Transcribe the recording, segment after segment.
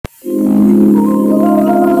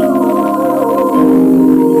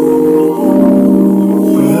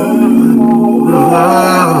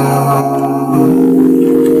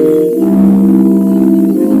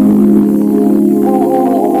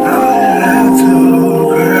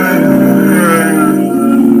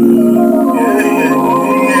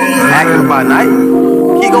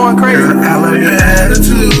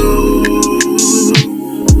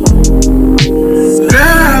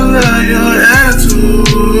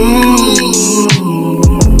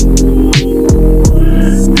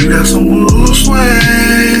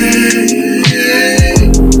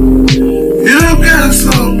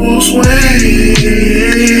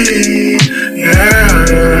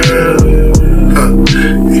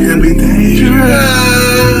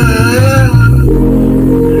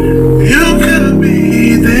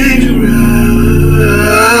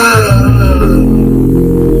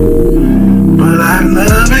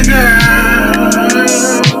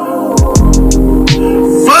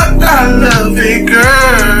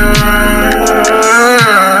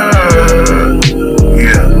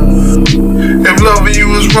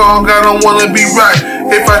don't wanna be right.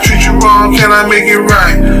 If I treat you wrong, can I make it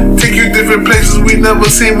right? Take you different places we never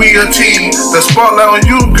seen, we a team. The spotlight on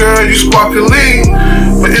you, girl, you sparkling.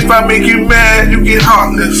 But if I make you mad, you get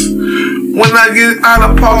heartless. When I get out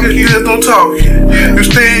of pocket, there's no talking. You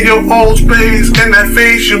stay in your own space, and that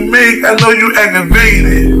face you make, I know you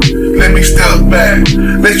aggravated. Let me step back,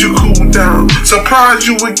 let you cool down. Surprise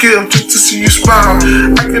you with gift just to see you smile.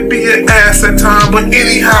 I could be an ass at times, but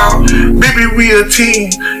anyhow, baby, we a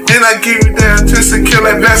team. And I give you that test to kill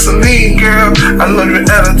that Vaseline, girl. I love your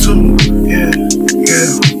attitude, yeah.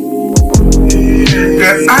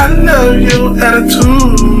 Girl, I love your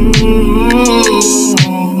attitude.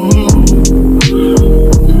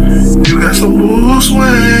 You got some mood swing.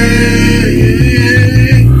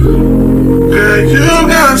 Girl, you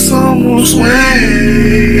got some mood swing.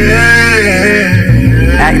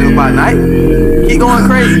 Active by night? Keep going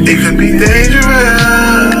crazy. It could be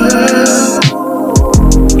dangerous.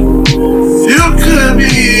 You could be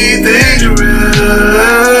dangerous.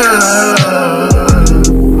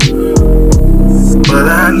 But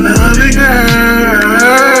I love it, girl.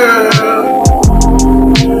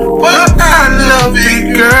 But I love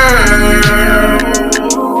it, girl.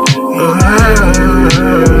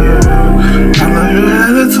 I love your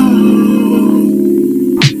attitude.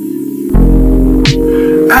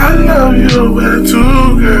 I love your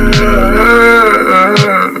attitude, girl.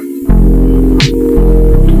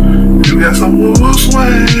 You got some mood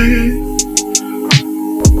swing.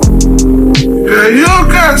 Girl, you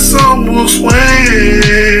got some mood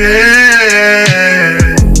swing.